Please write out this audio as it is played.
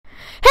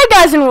Hey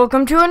guys, and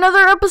welcome to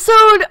another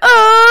episode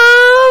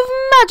of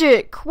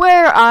Magic,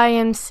 where I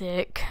am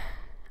sick.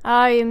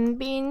 I am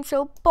being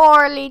so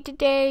poorly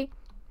today.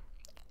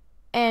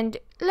 And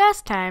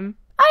last time,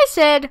 I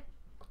said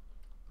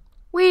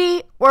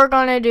we were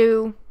gonna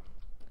do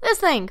this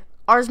thing,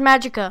 Ars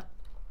Magica.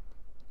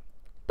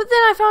 But then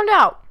I found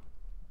out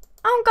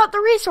I don't got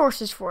the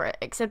resources for it,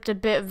 except a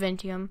bit of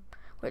Ventium.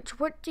 Which,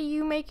 what do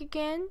you make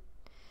again?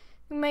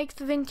 You make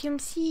the Ventium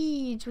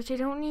seeds, which I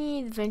don't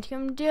need. The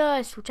Ventium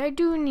dust, which I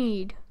do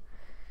need.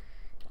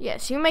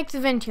 Yes, you make the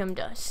Ventium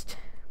dust.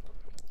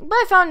 But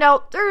I found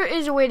out there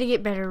is a way to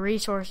get better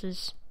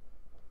resources.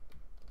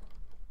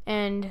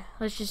 And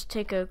let's just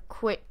take a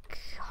quick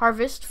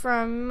harvest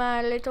from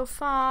my little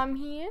farm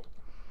here.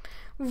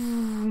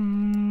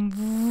 Vroom,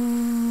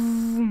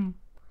 vroom.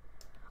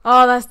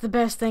 Oh, that's the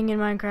best thing in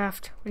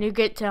Minecraft. When you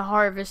get to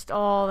harvest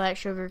all that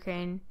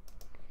sugarcane.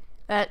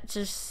 That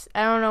just,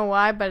 I don't know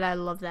why, but I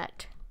love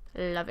that.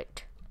 Love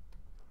it.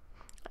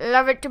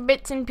 Love it to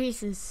bits and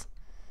pieces.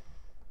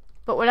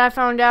 But what I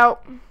found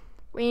out,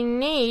 we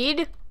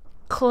need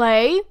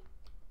clay.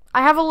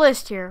 I have a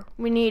list here.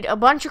 We need a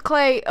bunch of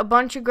clay, a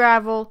bunch of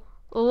gravel,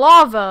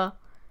 lava,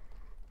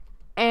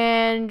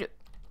 and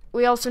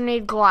we also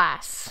need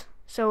glass.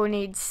 So we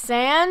need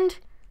sand,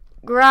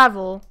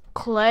 gravel,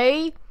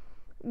 clay,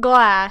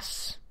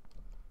 glass.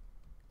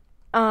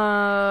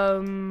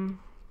 I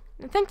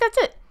think that's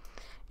it.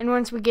 And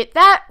once we get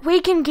that,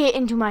 we can get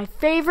into my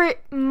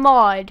favorite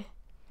mod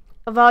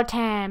of all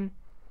time,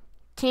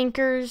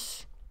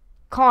 Tinker's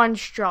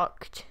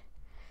Construct.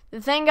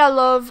 The thing I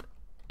love,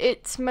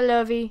 it's my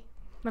lovey,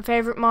 my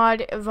favorite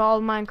mod of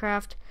all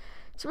Minecraft.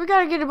 So we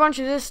gotta get a bunch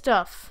of this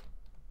stuff.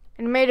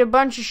 And made a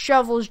bunch of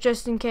shovels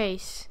just in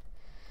case.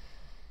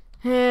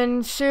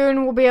 And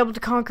soon we'll be able to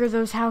conquer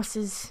those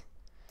houses.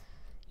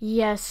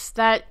 Yes,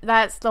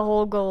 that's the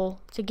whole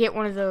goal, to get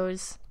one of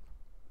those.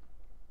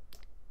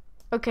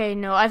 Okay,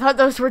 no, I thought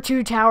those were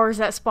two towers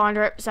that spawned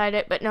right beside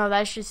it, but no,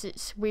 that's just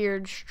its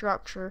weird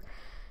structure.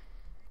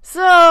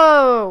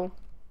 So,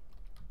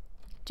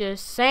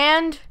 just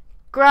sand,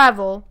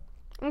 gravel,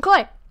 and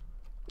clay.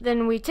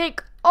 Then we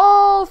take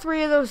all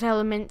three of those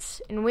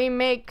elements, and we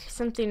make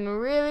something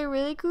really,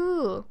 really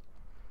cool.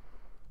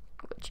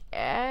 Which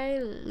I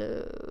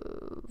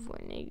love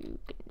when you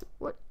can do.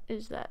 What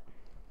is that?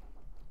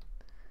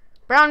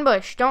 Brown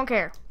bush, don't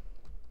care.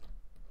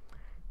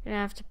 Gonna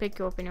have to pick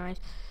you up anyways.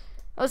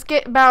 Let's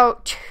get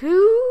about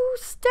 2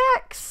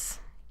 stacks.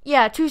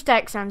 Yeah, 2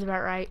 stacks sounds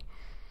about right.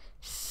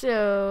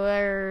 So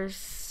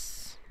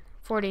there's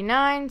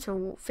 49,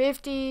 so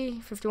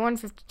 50, 51,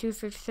 52,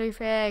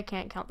 53. I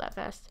can't count that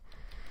fast.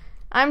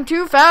 I'm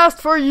too fast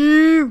for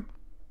you.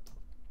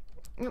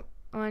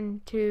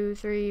 1, 2,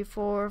 3,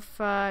 4,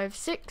 5,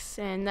 6,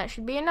 and that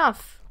should be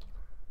enough.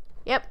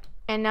 Yep,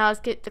 and now let's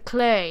get the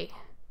clay.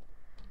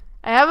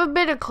 I have a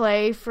bit of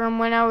clay from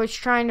when I was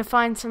trying to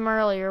find some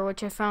earlier,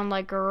 which I found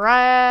like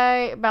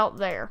right about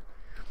there.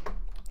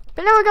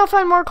 But now we gotta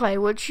find more clay,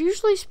 which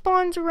usually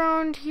spawns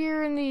around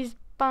here in these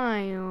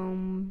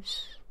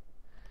biomes.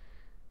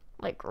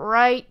 Like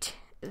right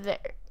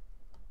there.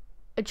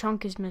 A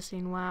chunk is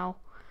missing, wow.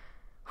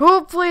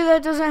 Hopefully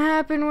that doesn't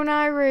happen when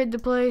I raid the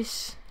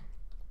place.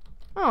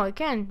 Oh, I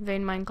can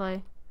vein mine clay.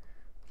 Is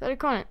that a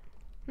couldn't?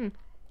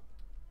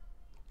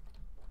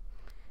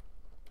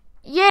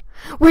 Yeah!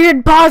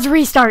 Weird pause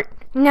restart.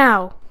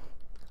 Now,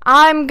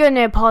 I'm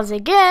gonna pause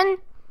again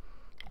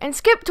and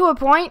skip to a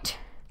point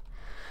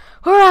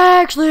where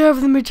I actually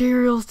have the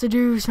materials to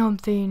do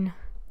something.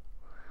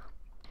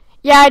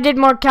 Yeah, I did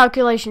more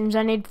calculations.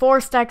 I need 4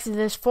 stacks of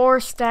this,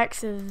 4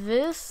 stacks of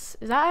this.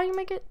 Is that how you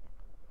make it?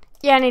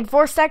 Yeah, I need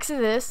 4 stacks of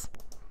this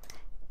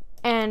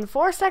and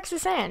 4 stacks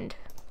of sand.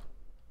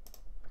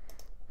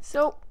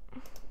 So,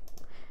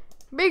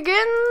 begin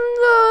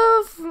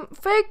the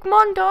fake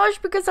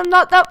montage because I'm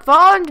not that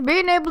far into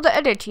being able to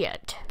edit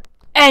yet.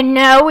 And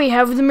now we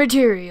have the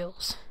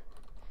materials.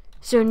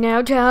 So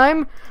now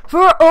time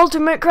for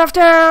ultimate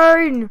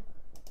crafting.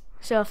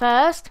 So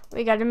first,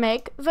 we gotta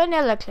make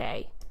vanilla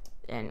clay.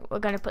 And we're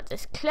gonna put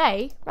this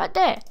clay right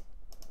there.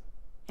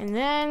 And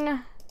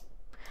then,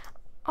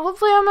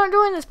 hopefully I'm not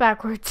doing this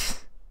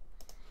backwards.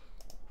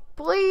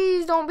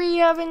 Please don't be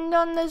having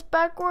done this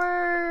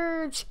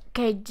backwards.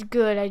 Okay,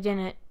 good, I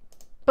didn't.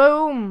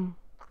 Boom!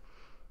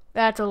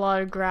 That's a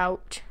lot of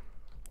grout.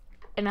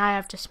 And I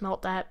have to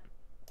smelt that.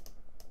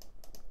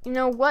 You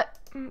know what?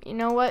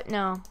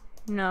 No.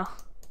 No.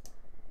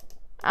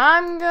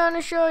 I'm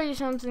gonna show you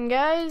something,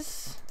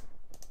 guys.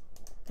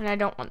 And I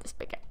don't want this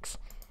pickaxe.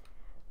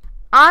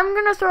 I'm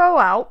gonna throw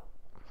out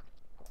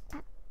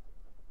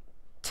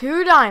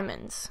 2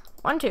 diamonds.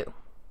 1, 2.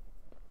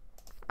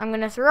 I'm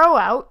gonna throw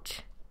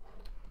out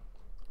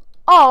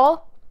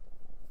all.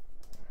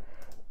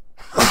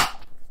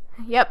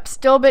 Yep,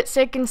 still a bit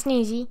sick and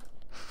sneezy.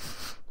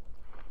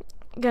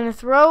 Gonna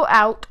throw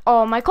out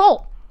all my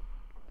coal.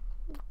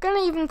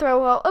 Gonna even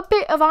throw out a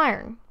bit of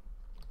iron.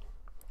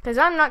 Because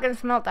I'm not gonna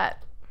smelt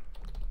that.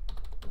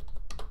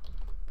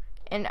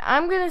 And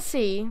I'm gonna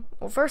see,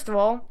 well, first of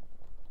all,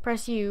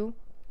 press U.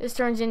 This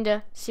turns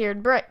into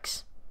seared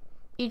bricks.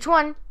 each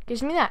one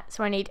gives me that.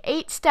 So I need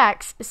 8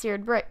 stacks of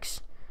seared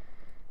bricks.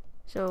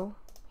 So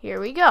here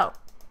we go.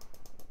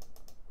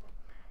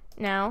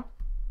 Now,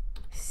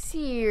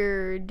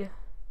 seared.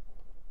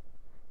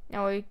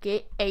 Now we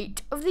get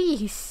 8 of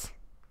these.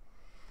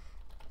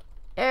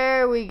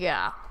 There we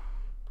go.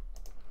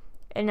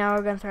 And now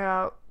we're going to throw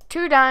out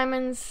 2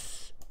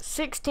 diamonds,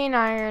 16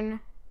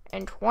 iron,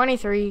 and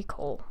 23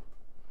 coal.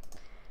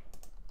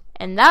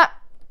 And that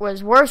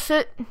was worth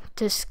it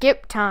to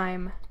skip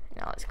time.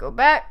 Now let's go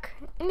back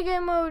into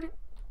game mode,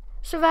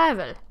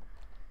 survival,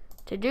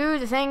 to do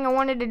the thing I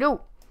wanted to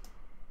do.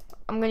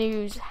 I'm going to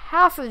use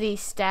half of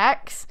these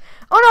stacks.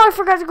 Oh no, I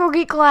forgot to go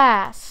get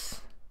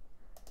glass.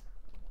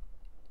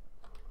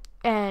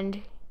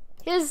 And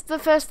here's the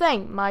first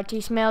thing,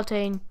 mighty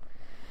smelting.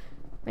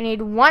 We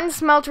need 1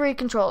 smeltery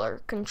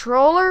controller.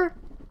 Controller,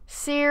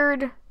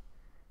 seared,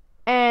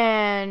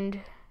 and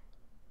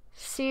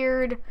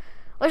seared.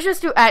 Let's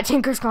just do at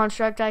Tinker's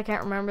Construct. I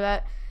can't remember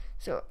that.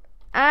 So,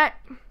 at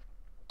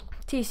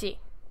TC.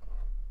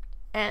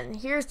 And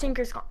here's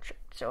Tinker's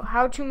Construct. So,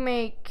 how to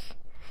make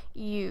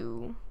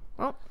you.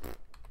 Well,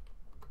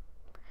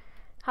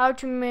 how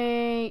to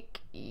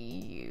make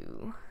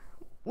you.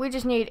 We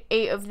just need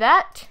 8 of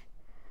that.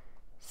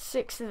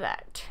 6 of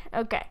that.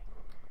 Okay.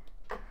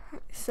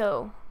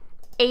 So,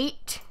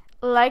 8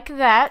 like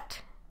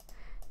that.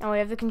 Now we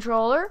have the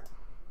controller.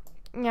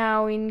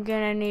 Now we're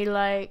gonna need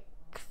like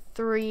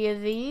 3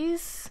 of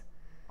these.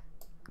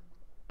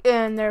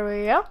 And there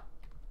we go.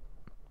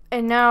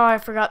 And now I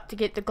forgot to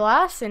get the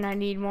glass and I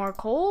need more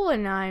coal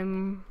and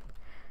I'm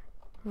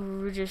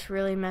just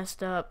really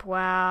messed up.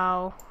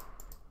 Wow.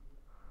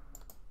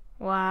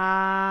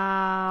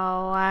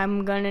 Wow.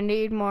 I'm gonna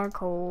need more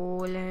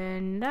coal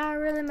and I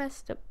really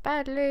messed up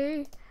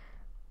badly.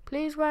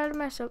 Please, why did I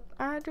mess up?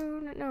 I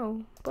do not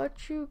know,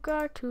 but you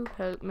got to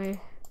help me.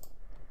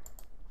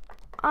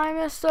 I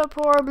messed up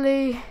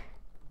horribly.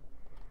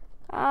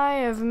 I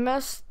have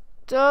messed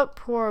up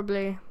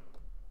horribly.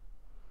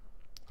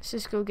 Let's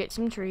just go get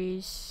some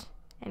trees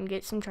and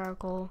get some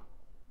charcoal.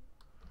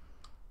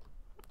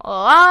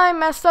 Well, I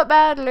messed up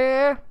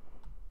badly.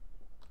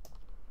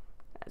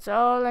 That's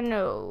all I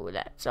know.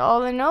 That's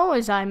all I know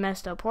is I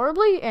messed up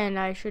horribly and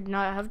I should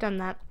not have done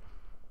that.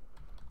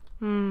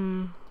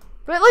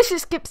 But at least it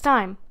skips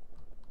time.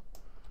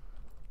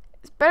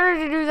 It's better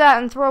to do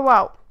that and throw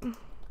out.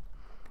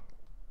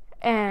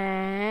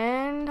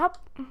 And hop.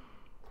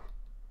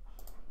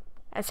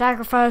 I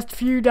sacrificed a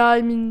few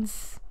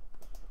diamonds.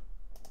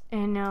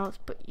 And now let's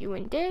put you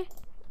in there.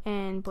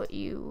 And put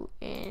you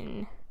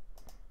in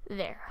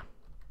there.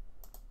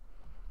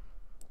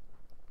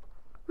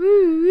 Woo,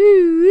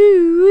 woo,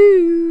 woo,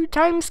 woo.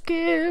 Time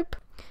skip.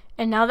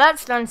 And now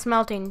that's done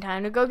smelting.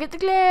 Time to go get the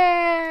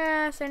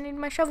glass. I need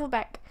my shovel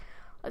back.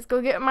 Let's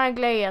go get my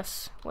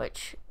glass,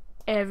 which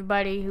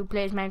everybody who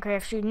plays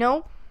Minecraft should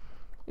know.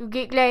 You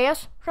get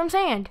glass from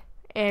sand.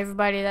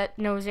 Everybody that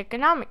knows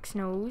economics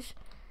knows.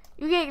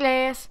 You get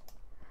glass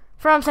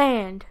from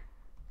sand.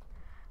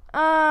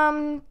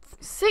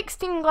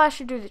 16 glass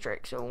should do the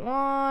trick. So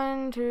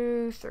 1,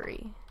 2,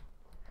 3.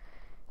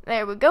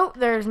 There we go.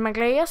 There's my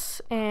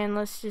glass. And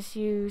let's just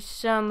use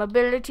some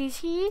abilities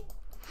here.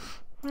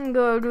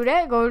 Go do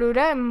that. Go do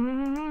that.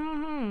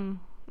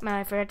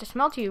 I forgot to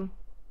smelt you.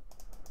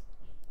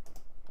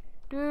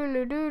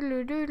 Doodle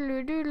doodle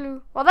doodle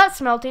doodle. While that's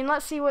smelting,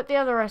 let's see what the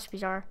other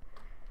recipes are.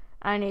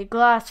 I need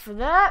glass for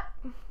that.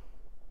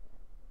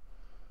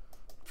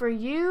 For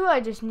you,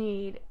 I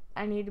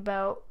need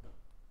about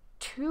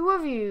 2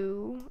 of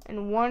you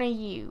and 1 of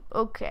you.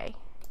 Okay.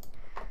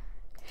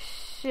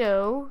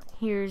 So,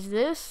 here's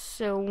this.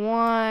 So,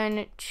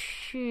 1,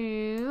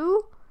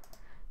 2.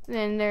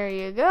 Then there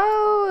you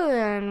go.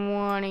 Then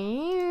 1 of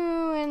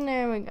you. And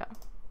there we go.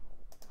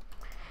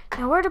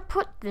 Now, where to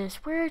put this?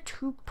 Where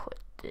to put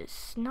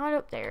this? Not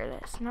up there.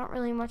 That's not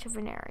really much of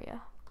an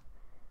area.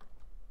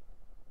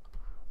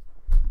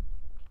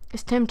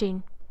 It's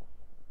tempting.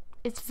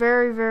 It's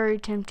very, very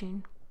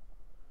tempting.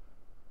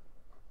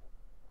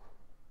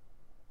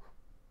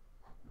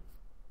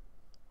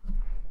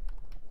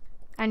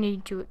 I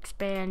need to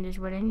expand is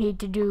what I need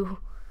to do.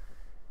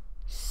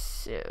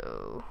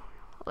 So,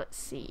 let's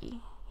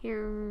see.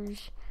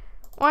 Here's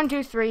 1,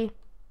 2, 3.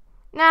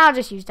 Now I'll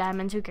just use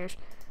diamonds. Who cares?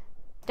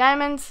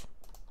 Diamonds.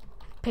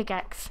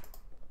 Pickaxe.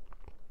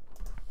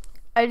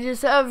 I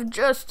just have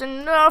just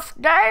enough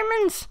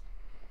diamonds.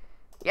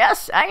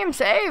 Yes, I am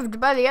saved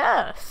by the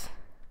earth.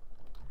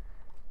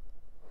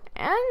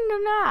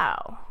 And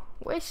now,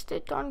 waste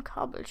it on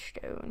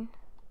cobblestone.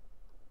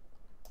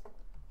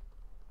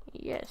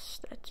 Yes,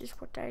 that is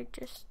what I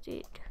just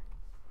did.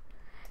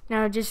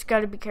 Now I just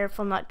gotta be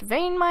careful not to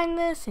vein mine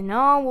this, and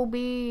all will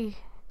be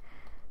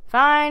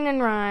fine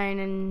and right,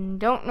 and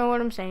don't know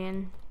what I'm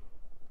saying.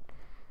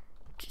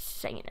 Just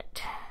saying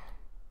it.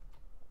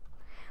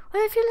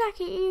 Well, if you like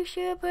it, you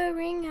should put a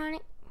ring on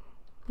it.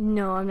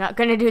 No, I'm not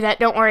gonna do that.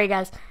 Don't worry,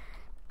 guys.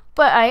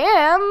 But I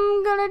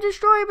am gonna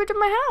destroy a bit of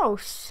my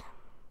house.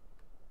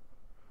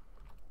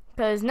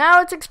 Because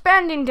now it's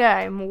expanding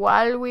time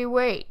while we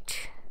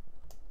wait.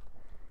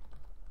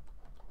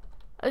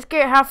 Let's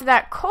get half of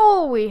that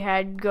coal we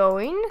had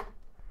going.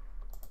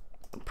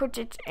 Put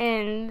it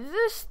in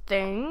this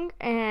thing.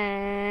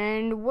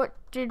 And what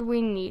did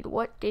we need?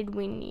 What did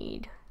we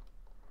need?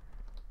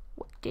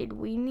 What did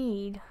we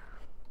need?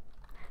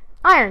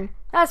 Iron.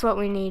 That's what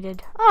we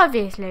needed.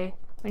 Obviously.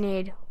 We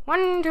need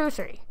 1, 2,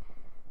 3. Is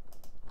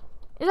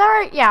that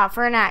right? Yeah,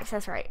 for an axe.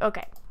 That's right.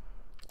 Okay.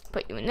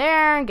 Put you in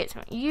there. Get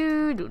some of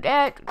you. Do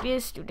that. Do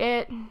this. Do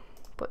that.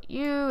 Put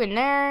you in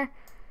there.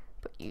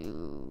 Put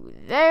you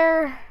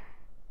there.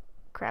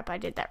 Crap, I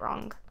did that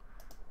wrong.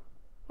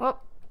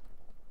 Well,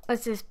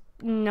 let's just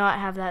not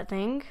have that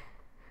thing.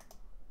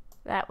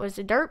 That was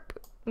a derp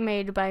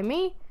made by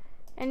me,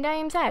 and I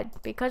am sad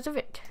because of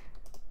it.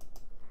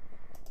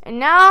 And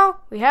now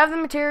we have the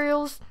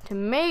materials to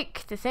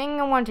make the thing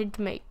I wanted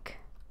to make.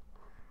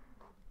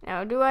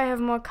 Now, do I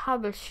have more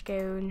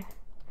cobblestone?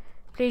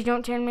 Please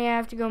don't tell me I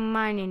have to go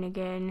mining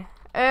again.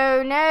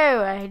 Oh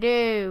no, I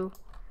do.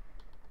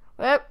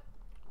 Well,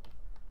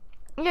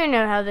 you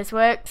know how this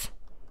works.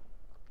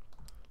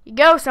 You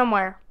go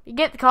somewhere. You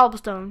get the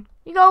cobblestone.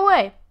 You go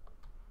away.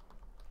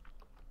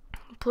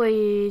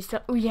 Please.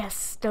 Oh, yes,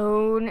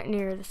 stone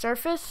near the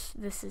surface.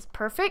 This is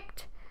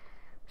perfect.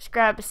 Let's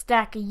grab a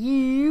stack of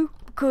you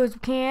because we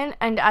can.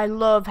 And I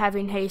love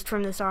having haste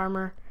from this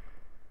armor.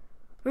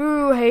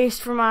 Ooh,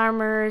 haste from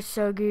armor is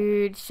so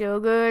good.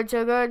 So good,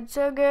 so good,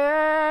 so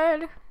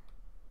good.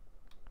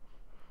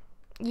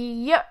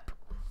 Yep.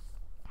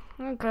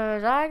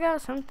 Because I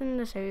got something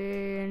to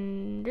say.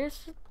 And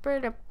this is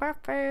pretty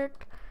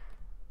perfect.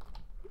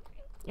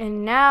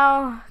 And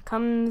now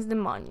comes the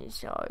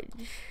montage.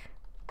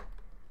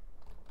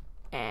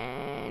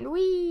 And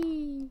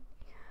ooh,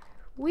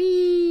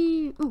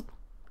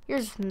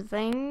 here's some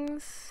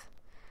things.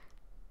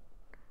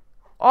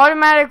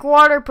 Automatic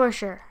water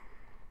pusher.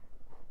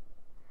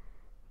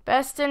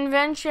 Best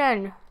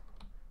invention.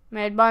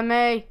 Made by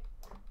me.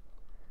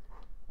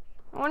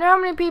 I wonder how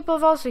many people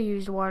have also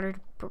used water to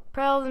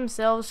propel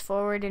themselves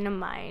forward in a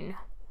mine.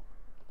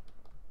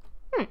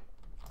 I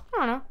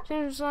don't know.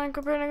 Seems like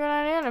a pretty good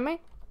idea to me.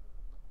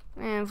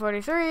 And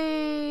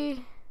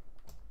 43.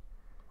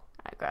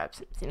 I grabbed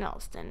something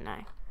else, didn't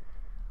I?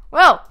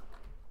 Well,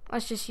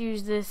 let's just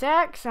use this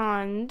axe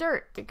on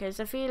dirt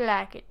because I feel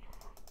like it.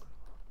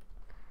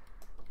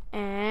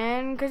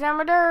 And because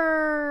I'm a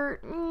dirt.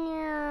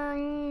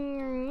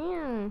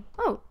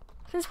 Oh,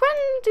 since when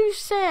do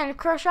sand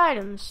crush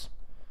items?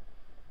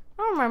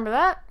 I don't remember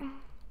that.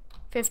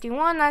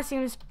 51, that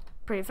seems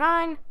pretty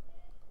fine.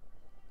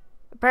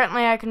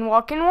 Apparently I can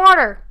walk in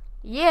water.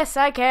 Yes,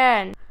 I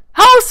can.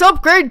 House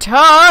upgrade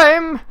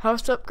time!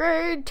 House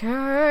upgrade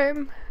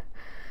time.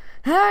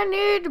 I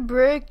need to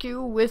break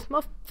you with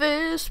my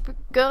fist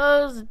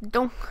because I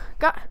don't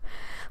got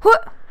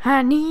what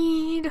I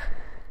need.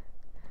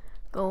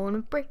 Gonna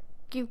break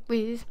you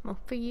with my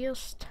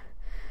fist.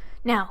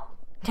 Now,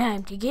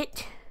 time to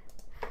get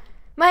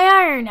my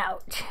iron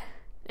out.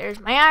 There's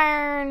my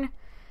iron.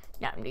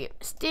 Now I'm gonna get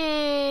my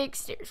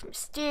sticks. There's my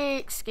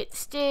sticks. Get the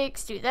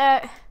sticks. Do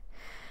that.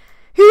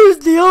 Here's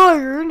the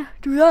iron.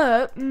 Do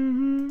that.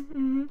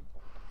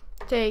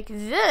 Take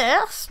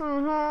this.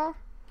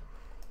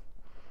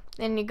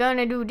 Then you're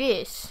gonna do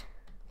this.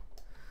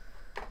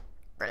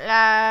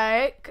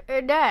 Like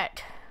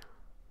that.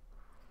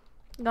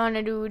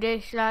 Gonna do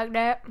this like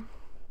that.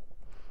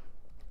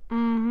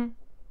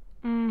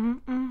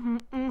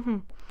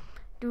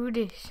 Do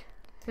this.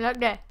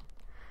 Like that.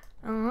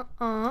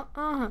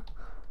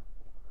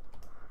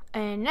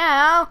 And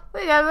now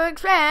we gotta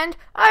expand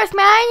our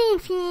smiling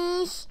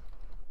fish.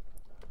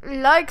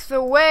 Like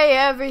the way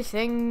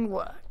everything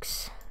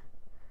works.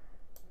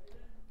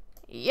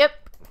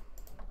 Yep.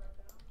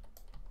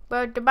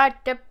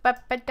 Upgrading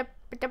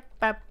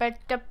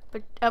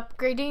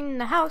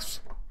the house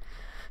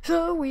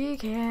so we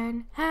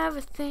can have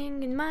a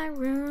thing in my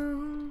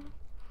room.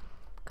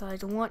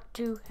 'Cause I want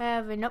to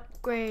have an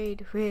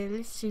upgrade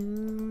really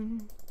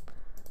soon.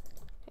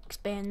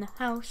 Expand the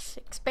house,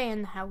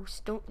 expand the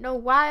house. Don't know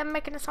why I'm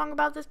making a song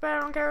about this, but I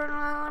don't care.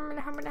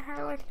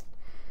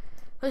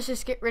 Let's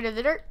just get rid of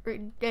the dirt.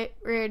 Get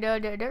rid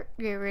of the dirt.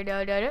 Get rid of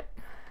the dirt.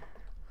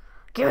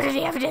 Get rid of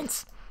the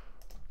evidence.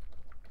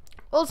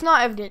 Well, it's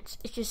not evidence.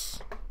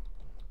 It's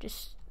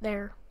just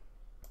there.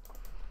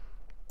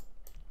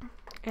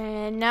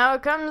 And now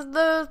comes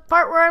the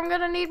part where I'm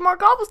gonna need more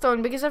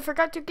cobblestone because I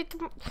forgot to get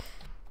to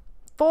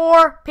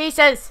 4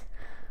 pieces.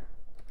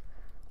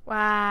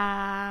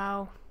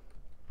 Wow.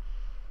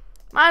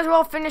 Might as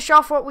well finish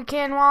off what we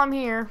can while I'm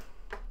here.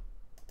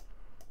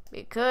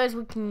 Because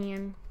we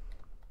can.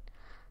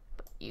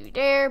 Put you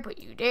there, put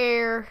you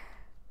there.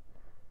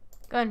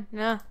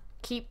 Gonna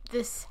keep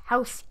this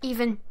house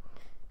even.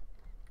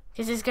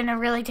 Because it's gonna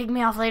really take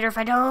me off later if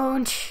I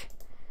don't.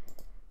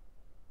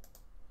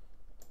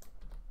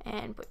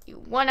 And put you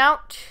one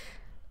out.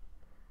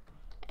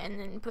 And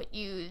then put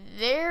you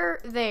there.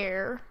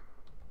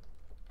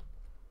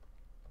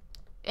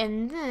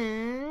 And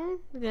then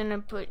I'm gonna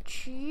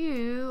put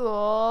you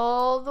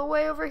all the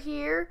way over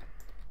here.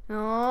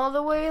 All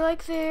the way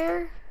like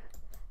there.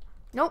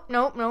 Nope.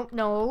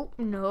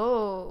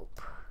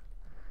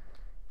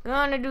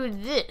 gonna do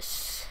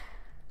this.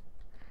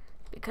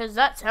 Because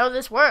that's how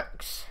this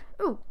works.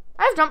 Ooh,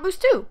 I have jump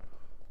boost 2.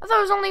 I thought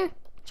it was only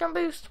jump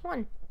boost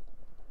 1.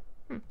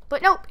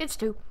 But nope, it's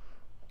 2.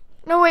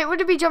 No, wait,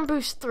 would it be jump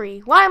boost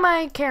 3? Why am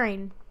I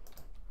carrying?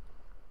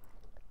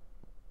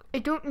 I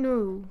don't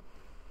know.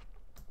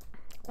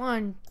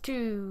 1,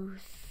 2,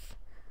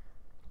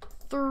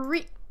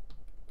 3.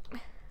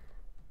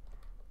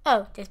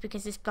 Oh, that's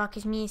because this block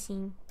is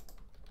missing.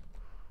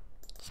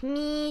 It's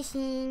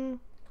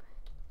missing.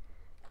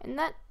 And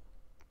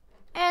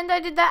I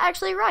did that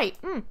actually right.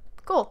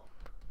 Cool.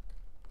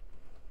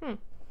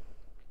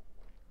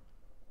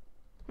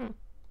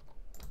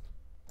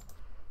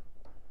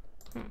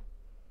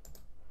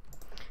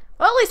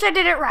 Well, at least I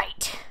did it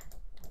right.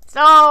 That's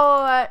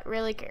all that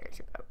really cares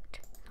about.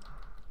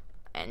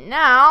 And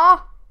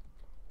now,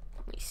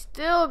 we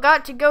still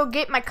got to go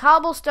get my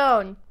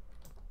cobblestone.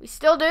 We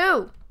still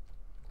do.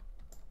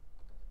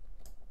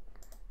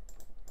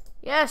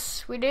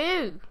 Yes, we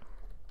do.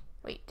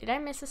 Wait, did I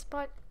miss a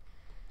spot?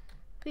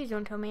 Please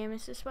don't tell me I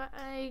missed a spot.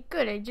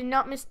 Good, I did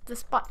not miss the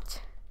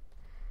spot.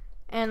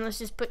 And let's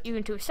just put you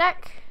into a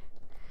sack.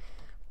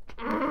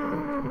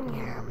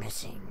 You're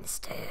missing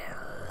still.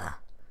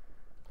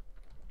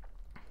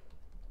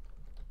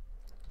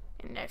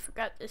 And I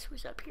forgot this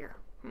was up here.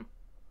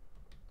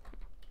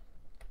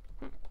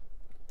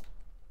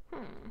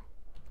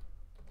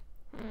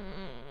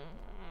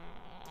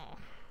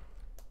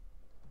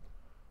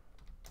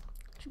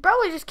 Should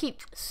probably just keep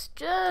this,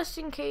 just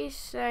in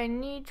case I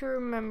need to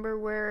remember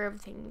where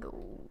everything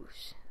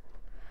goes.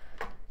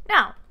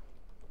 Now,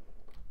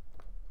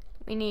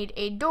 we need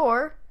a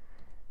door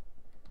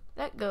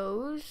that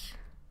goes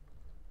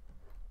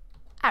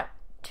out.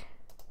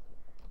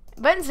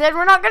 But instead,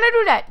 we're not gonna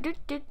do that.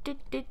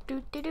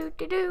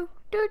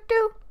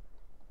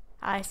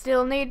 I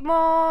still need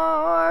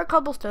more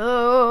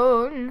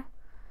cobblestone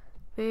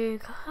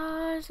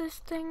because this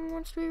thing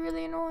wants to be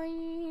really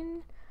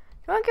annoying.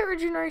 Do I get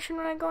regeneration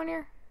when I go in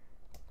here?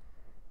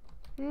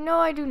 No,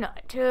 I do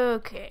not.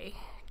 Okay.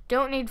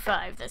 Don't need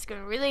 5. That's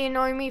gonna really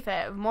annoy me if I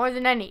have more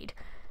than I need.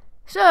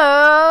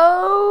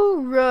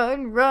 So,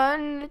 run,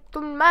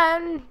 little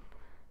man.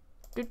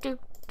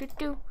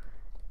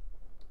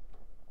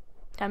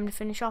 Time to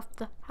finish off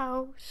the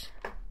house.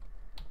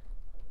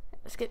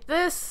 Let's get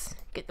this.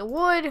 Get the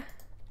wood.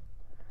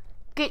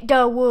 Get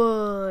the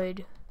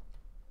wood.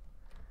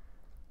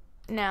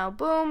 Now,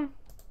 boom.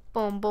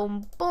 Boom,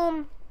 boom,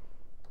 boom.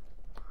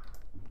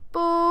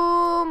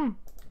 Boom.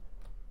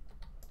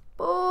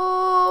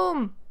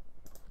 Boom.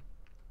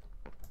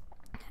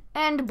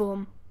 And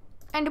boom.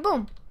 And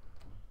boom.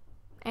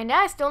 And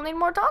I still need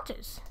more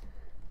torches.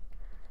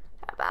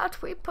 How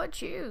about we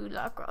put you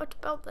like right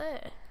about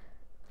there?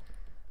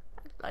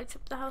 That lights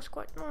up the house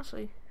quite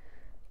nicely.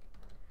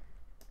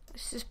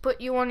 Let's just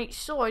put you on each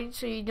side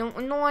so you don't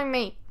annoy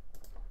me.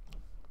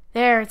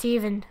 There, it's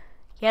even.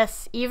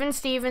 Yes, even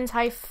Stevens,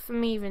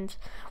 hyphen evens.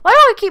 Why do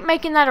I keep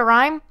making that a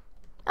rhyme?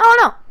 I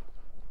don't know.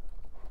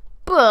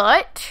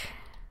 But,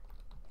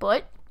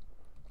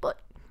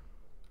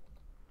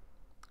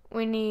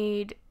 we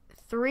need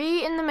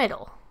 3 in the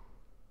middle.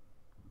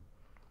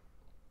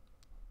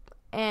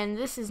 And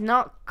this is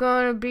not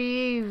gonna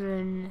be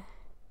even.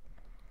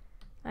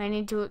 I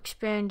need to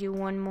expand you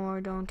 1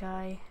 more, don't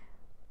I?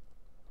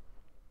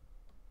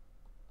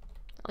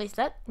 At least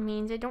that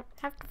means I don't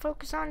have to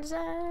focus on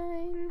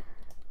design.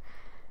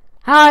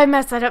 I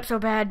messed that up so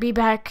bad. Be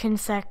back in a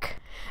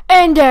sec.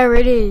 And there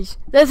it is.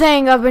 The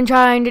thing I've been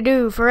trying to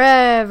do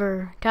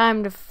forever.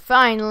 Time to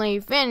finally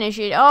finish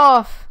it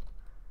off.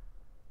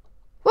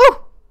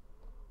 Woo!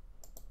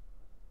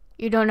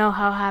 You don't know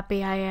how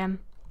happy I am.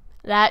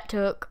 That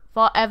took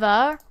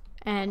forever,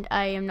 and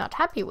I am not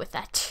happy with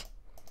that.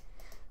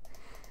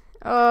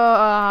 Oh,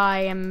 I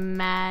am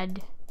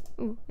mad.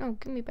 Ooh, no,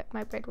 give me back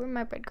my bread. Where'd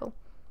my bread go?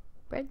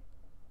 Bread?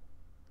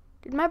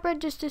 Did my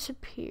bread just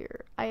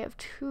disappear? I have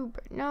 2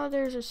 bread. No,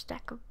 there's a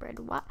stack of bread.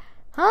 What?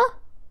 Huh?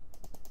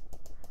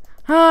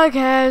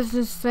 Okay, I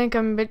just think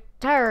I'm a bit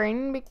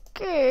tiring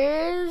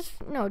because...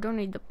 No, don't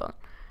need the bone.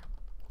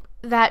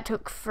 That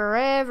took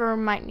forever.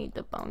 Might need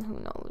the bone. Who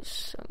knows?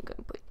 So I'm going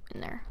to put it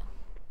in there.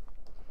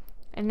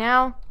 And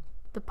now,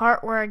 the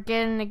part where I'm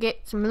going to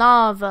get some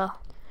lava.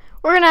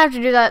 We're going to have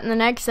to do that in the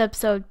next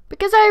episode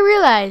because I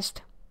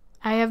realized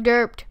I have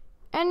derped.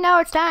 And now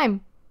it's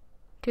time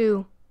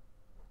to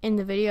end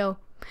the video.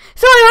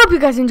 So I hope you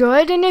guys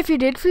enjoyed, and if you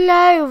did,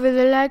 fly over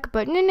the like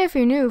button, and if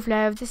you're new,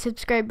 fly over the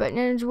subscribe button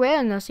as well,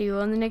 and I'll see you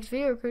on the next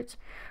video, recruits.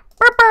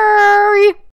 Bye-bye!